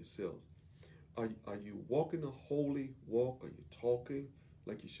behaving yourselves? Are you walking a holy walk? Are you talking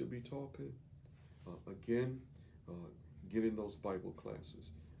like you should be talking? Get in those Bible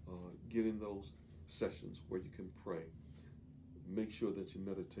classes. Get in those sessions where you can pray. Make sure that you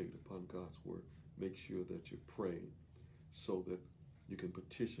meditate upon God's word. Make sure that you're praying so that you can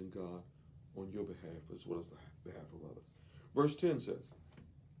petition God on your behalf as well as the behalf of others. Verse 10 says,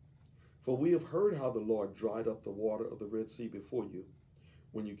 "For we have heard how the Lord dried up the water of the Red Sea before you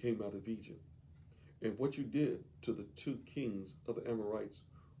when you came out of Egypt, and what you did to the two kings of the Amorites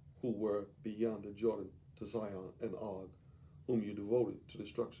who were beyond the Jordan to Zion and Og, whom you devoted to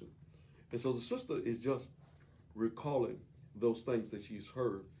destruction. And so the sister is just recalling those things that she's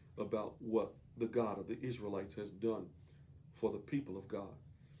heard about what the God of the Israelites has done for the people of God.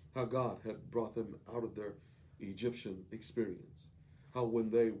 How God had brought them out of their Egyptian experience. How when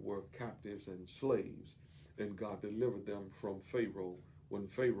they were captives and slaves, and God delivered them from Pharaoh when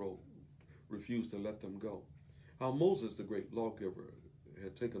Pharaoh refused to let them go. How Moses, the great lawgiver,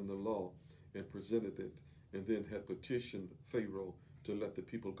 had taken the law and presented it, and then had petitioned Pharaoh to let the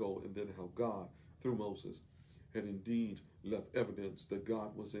people go, and then how God, through Moses, had indeed left evidence that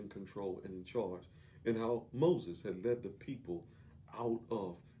God was in control and in charge, and how Moses had led the people out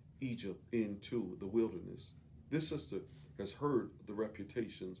of Egypt into the wilderness. This sister has heard the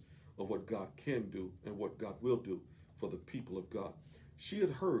reputations of what God can do and what God will do for the people of God. She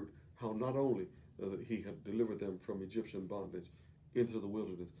had heard how not only he had delivered them from Egyptian bondage into the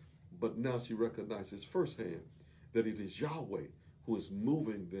wilderness, but now she recognizes firsthand that it is Yahweh who is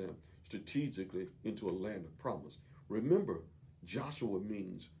moving them strategically into a land of promise. Remember, Joshua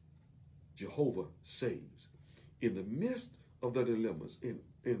means Jehovah saves. In the midst of the dilemmas,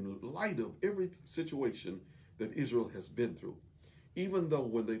 in light of every situation that Israel has been through, even though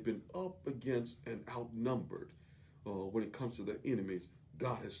when they've been up against and outnumbered when it comes to their enemies,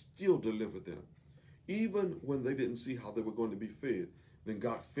 God has still delivered them. Even when they didn't see how they were going to be fed, then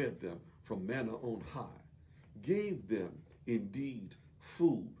God fed them from manna on high, gave them indeed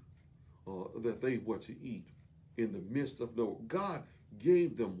food that they were to eat in the midst of no. God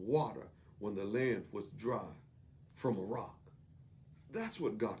gave them water when the land was dry from a rock. That's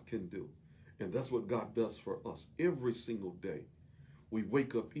what God can do. And that's what God does for us every single day. We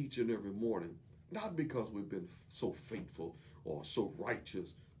wake up each and every morning, not because we've been so faithful or so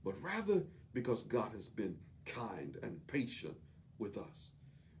righteous, but rather because God has been kind and patient with us.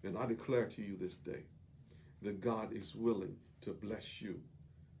 And I declare to you this day that God is willing to bless you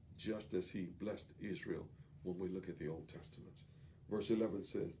just as he blessed Israel when we look at the Old Testament. Verse 11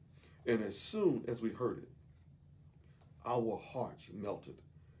 says, "And as soon as we heard it, our hearts melted,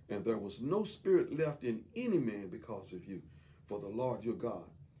 and there was no spirit left in any man because of you. For the Lord your God,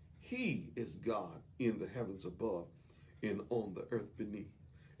 he is God in the heavens above and on the earth beneath."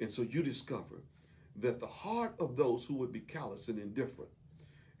 And so you discover that the heart of those who would be callous and indifferent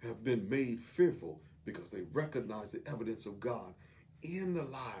have been made fearful because they recognize the evidence of God in the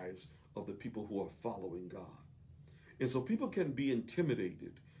lives of the people who are following God. And so people can be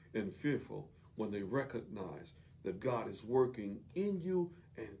intimidated and fearful when they recognize that God is working in you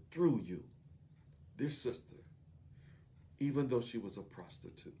and through you. This sister, even though she was a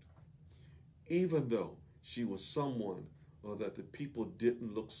prostitute, even though she was someone that the people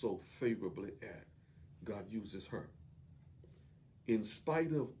didn't look so favorably at, God uses her. In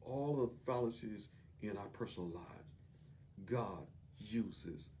spite of all the fallacies in our personal lives, God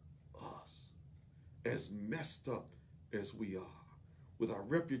uses us. As messed up as we are, with our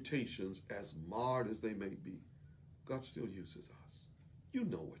reputations as marred as they may be, God still uses us. You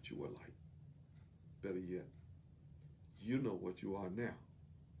know what you were like. Better yet, you know what you are now.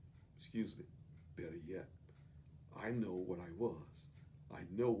 Excuse me. Better yet, I know what I was. I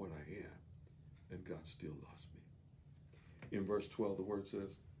know what I am. And God still loves me. In verse 12, the word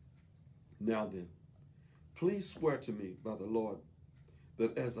says, "Now then, please swear to me by the Lord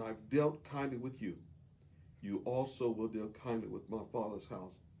that as I've dealt kindly with you, you also will deal kindly with my father's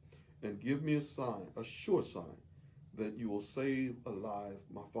house, and give me a sign, a sure sign, that you will save alive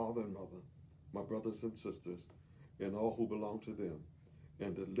my father and mother, my brothers and sisters, and all who belong to them,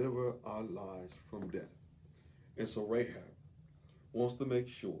 and deliver our lives from death." And so Rahab wants to make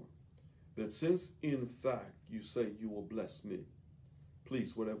sure that since in fact you say you will bless me,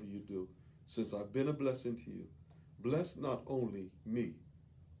 please, whatever you do, since I've been a blessing to you, bless not only me,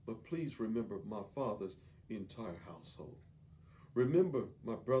 but please remember my father's entire household. Remember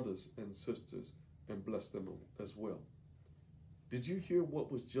my brothers and sisters and bless them as well. Did you hear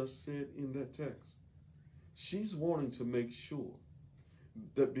what was just said in that text? She's wanting to make sure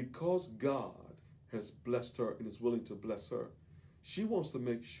that because God has blessed her and is willing to bless her, she wants to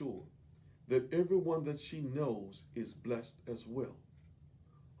make sure that everyone that she knows is blessed as well.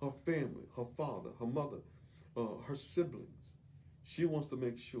 Her family, her father, her mother, her siblings. She wants to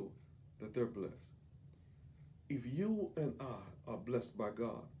make sure that they're blessed. If you and I are blessed by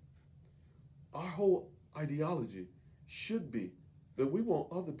God, our whole ideology should be that we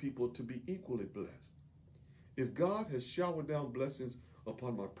want other people to be equally blessed. If God has showered down blessings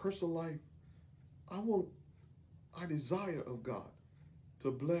upon my personal life, I desire of God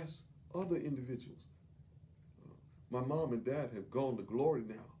to bless other individuals. My mom and dad have gone to glory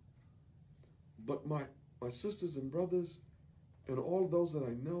now, But my sisters and brothers and all those that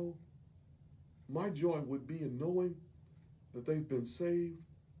I know, my joy would be in knowing that they've been saved,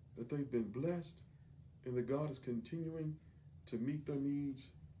 that they've been blessed, and that God is continuing to meet their needs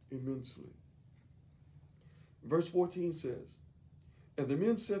immensely. Verse 14 says, and the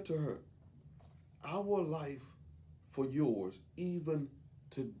men said to her, our life for yours, even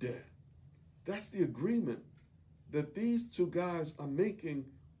to death. That's the agreement that these two guys are making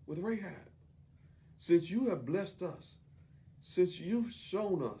with Rahab. Since you have blessed us, since you've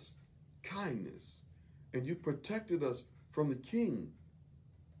shown us kindness, and you protected us from the king,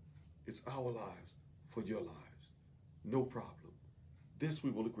 it's our lives for your lives. No problem. This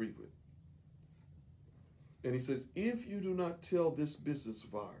we will agree with. And he says, if you do not tell this business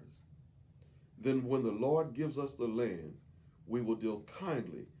of ours, then when the Lord gives us the land, we will deal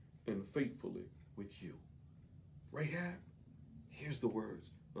kindly and faithfully with you. Rahab, here's the words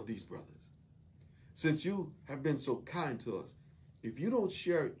of these brothers. Since you have been so kind to us, if you don't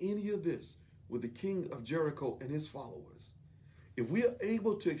share any of this with the king of Jericho and his followers, if we are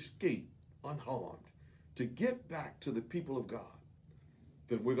able to escape unharmed, to get back to the people of God,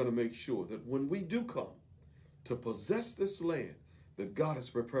 then we're going to make sure that when we do come to possess this land that God has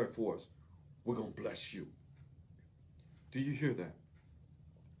prepared for us, we're going to bless you. Do you hear that?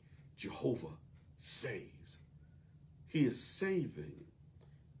 Jehovah saves. He is saving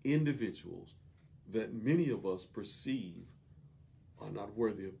individuals that many of us perceive are not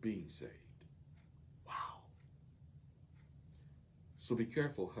worthy of being saved. Wow. So be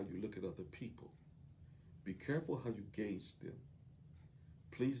careful how you look at other people. Be careful how you gauge them.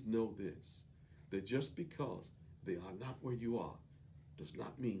 Please know this, that just because they are not where you are does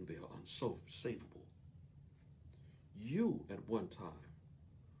not mean they are unsavable. You at one time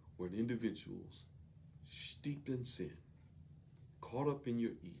were individuals steeped in sin, caught up in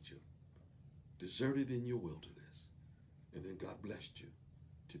your Egypt, deserted in your wilderness, and then God blessed you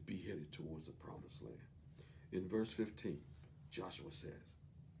to be headed towards the promised land. In verse 15, Joshua says,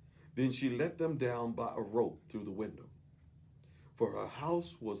 then she let them down by a rope through the window, for her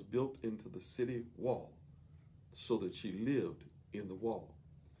house was built into the city wall, so that she lived in the wall.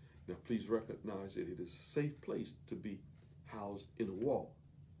 Now please recognize that it is a safe place to be housed in a wall.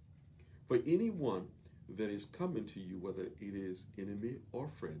 For anyone that is coming to you, whether it is enemy or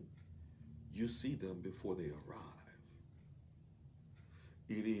friend, you see them before they arrive.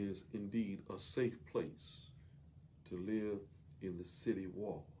 It is indeed a safe place to live in the city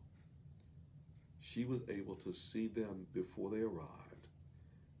wall. She was able to see them before they arrived,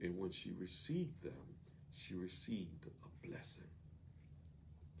 and when she received them, she received a blessing.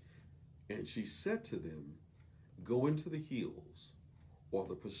 And she said to them, go into the hills, or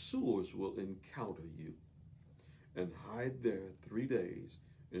the pursuers will encounter you, and hide there 3 days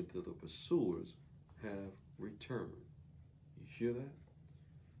until the pursuers have returned. You hear that?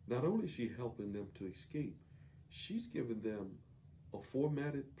 Not only is she helping them to escape, she's giving them a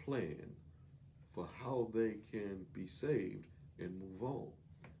formatted plan for how they can be saved and move on.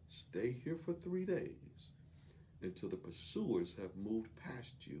 Stay here for 3 days until the pursuers have moved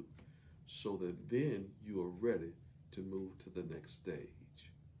past you, so that then you are ready to move to the next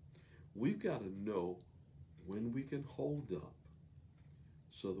stage. We've got to know when we can hold up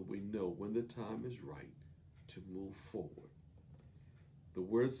so that we know when the time is right to move forward. The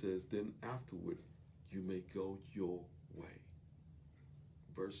word says, then afterward you may go your way.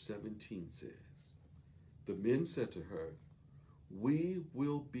 Verse 17 says, the men said to her, we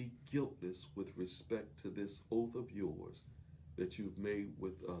will be guiltless with respect to this oath of yours that you've made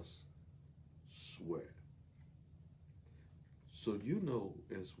with us. Swear. So you know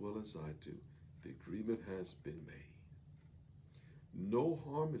as well as I do, the agreement has been made. No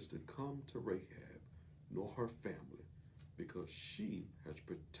harm is to come to Rahab nor her family, because she has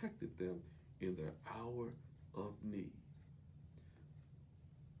protected them in their hour of need.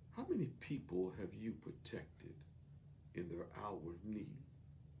 How many people have you protected in their hour of need?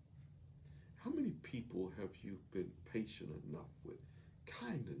 How many people have you been patient enough with,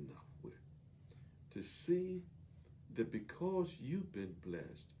 kind enough with, to see that because you've been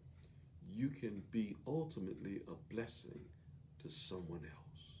blessed, you can be ultimately a blessing to someone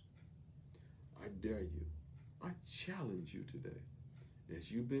else? I dare you, I challenge you today,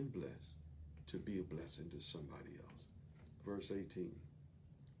 as you've been blessed, to be a blessing to somebody else. Verse 18.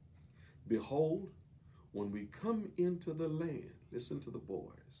 Behold, when we come into the land, listen to the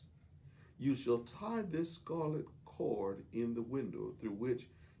boys, you shall tie this scarlet cord in the window through which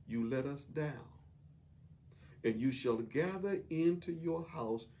you let us down. And you shall gather into your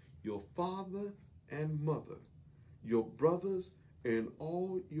house your father and mother, your brothers and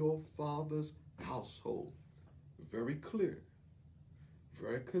all your father's household. Very clear,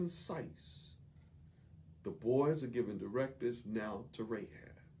 very concise. The boys are giving directives now to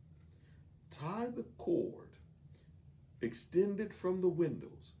Rahab. Tie the cord, extend it from the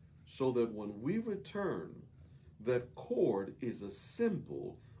windows, so that when we return, that cord is a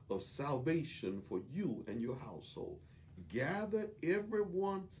symbol of salvation for you and your household. Gather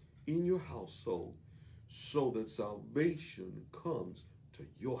everyone in your household so that salvation comes to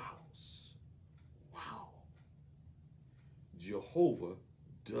your house. Wow. Jehovah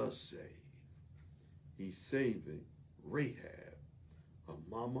does save. He's saving Rahab, her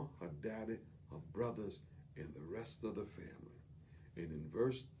mama, her daddy, her brothers, and the rest of the family. And in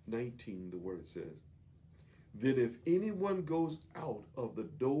verse 19, the word says, "Then if anyone goes out of the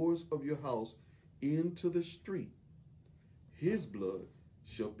doors of your house into the street, his blood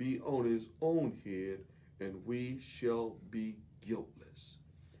shall be on his own head, and we shall be guiltless."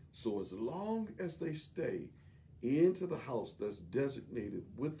 So as long as they stay into the house that's designated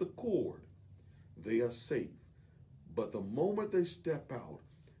with the cord, they are safe. But the moment they step out,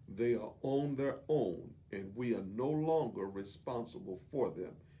 they are on their own, and we are no longer responsible for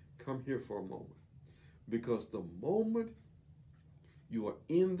them. Come here for a moment. Because the moment you are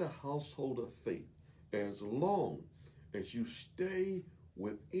in the household of faith, as long as you stay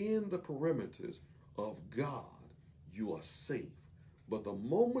within the perimeters of God, you are safe. But the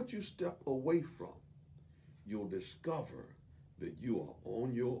moment you step away from, you'll discover that you are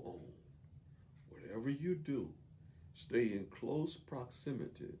on your own. Whatever you do, stay in close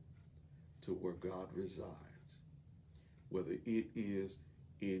proximity to where God resides. Whether it is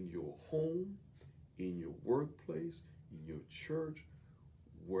in your home, in your workplace, in your church,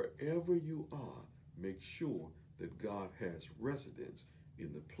 wherever you are, make sure that God has residence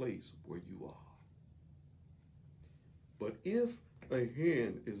in the place where you are. But if a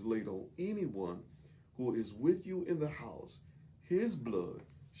hand is laid on anyone who is with you in the house, his blood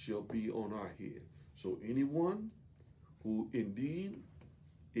shall be on our head. So anyone who indeed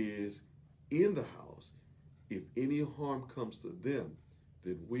is in the house, if any harm comes to them,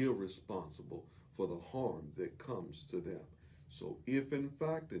 then we are responsible for the harm that comes to them. So if in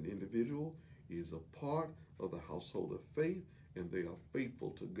fact an individual is a part of the household of faith and they are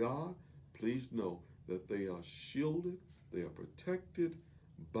faithful to God, please know that they are shielded, they are protected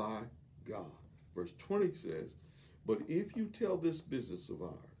by God. Verse 20 says, "But if you tell this business of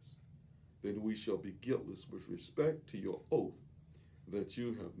ours, then we shall be guiltless with respect to your oath that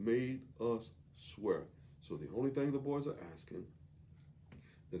you have made us swear." So the only thing the boys are asking,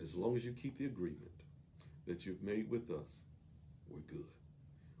 that as long as you keep the agreement that you've made with us, we're good.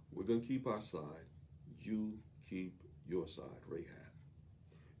 We're going to keep our side. You keep your side, Rahab.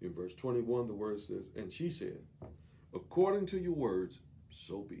 In verse 21, the word says, "And she said, according to your words,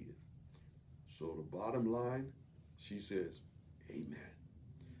 so be it." So the bottom line, she says, amen.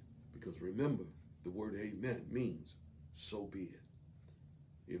 Because remember, the word amen means so be it.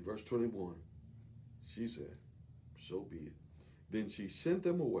 In verse 21, she said, so be it. Then she sent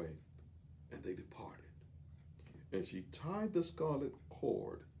them away, and they departed. And she tied the scarlet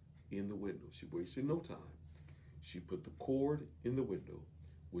cord in the window. She wasted no time. She put the cord in the window,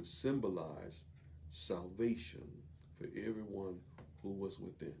 which symbolized salvation for everyone who was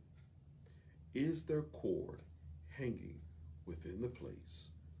within. Is there cord hanging within the place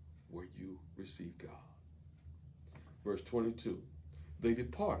where you receive God? Verse 22, they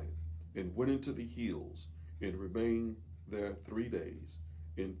departed and went into the hills and remained there 3 days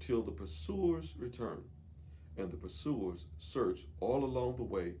until the pursuers returned. And the pursuers searched all along the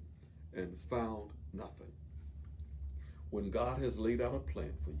way and found nothing. When God has laid out a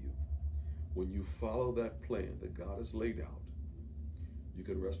plan for you, when you follow that plan that God has laid out, you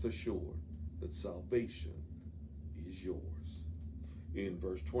can rest assured that salvation is yours. In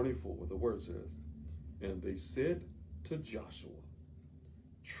verse 24, the word says, "And they said to Joshua,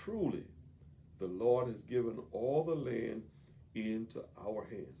 truly, the Lord has given all the land into our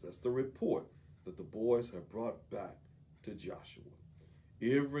hands." That's the report that the boys have brought back to Joshua.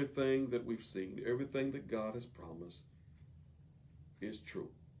 Everything that we've seen, everything that God has promised is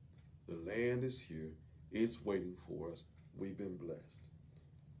true. The land is here. It's waiting for us. We've been blessed.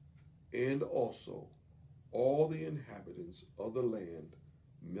 And also, all the inhabitants of the land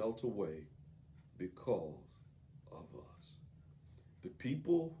melt away because of us. The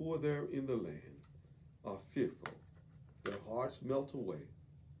people who are there in the land are fearful. Their hearts melt away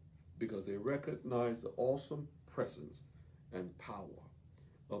because they recognize the awesome presence and power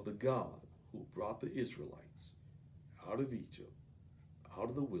of the God who brought the Israelites out of Egypt, out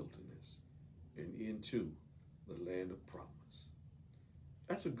of the wilderness, and into the land of promise.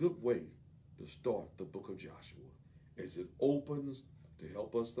 That's a good way to start the book of Joshua as it opens to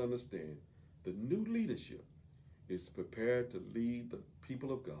help us to understand the new leadership is prepared to lead the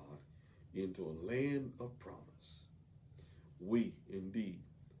people of God into a land of promise. We indeed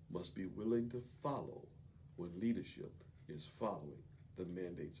must be willing to follow when leadership is following the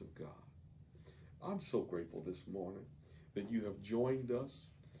mandates of God. I'm so grateful this morning that you have joined us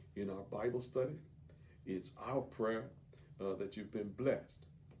in our Bible study. It's our prayer that you've been blessed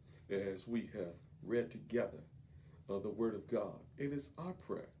as we have read together the Word of God. And it's our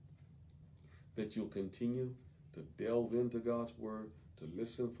prayer that you'll continue to delve into God's Word, to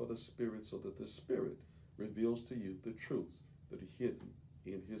listen for the Spirit, so that the Spirit reveals to you the truths that are hidden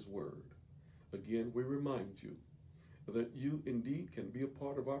in His Word. Again, we remind you that you indeed can be a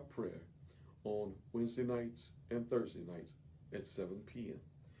part of our prayer on Wednesday nights and Thursday nights at 7 p.m.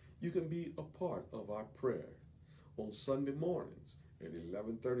 You can be a part of our prayer on Sunday mornings at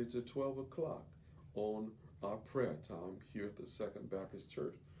 11:30 to 12 o'clock on our prayer time here at the Second Baptist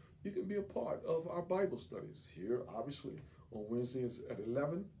Church. You can be a part of our Bible studies here, obviously, on Wednesdays at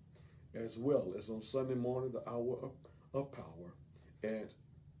 11, as well as on Sunday morning, the hour of power at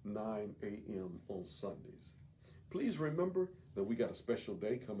 9 a.m. on Sundays. Please remember that we got a special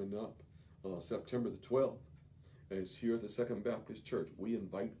day coming up, September the 12th. As here at the Second Baptist Church, we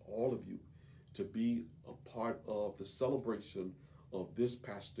invite all of you to be a part of the celebration of this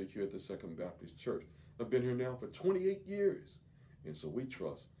pastor here at the Second Baptist Church. I've been here now for 28 years, and so we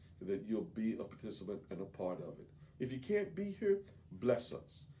trust that you'll be a participant and a part of it. If you can't be here, bless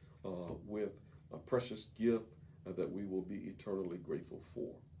us with a precious gift that we will be eternally grateful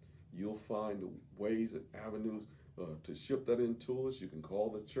for. You'll find ways and avenues to ship that into us. You can call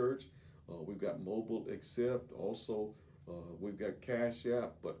the church. We've got mobile accept. Also, we've got Cash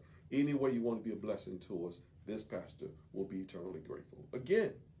App. But any way you want to be a blessing to us, this pastor will be eternally grateful.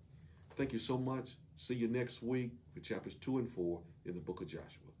 Again, thank you so much. See you next week for chapters 2 and 4 in the book of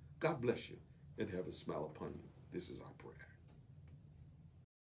Joshua. God bless you and have a smile upon you. This is our prayer.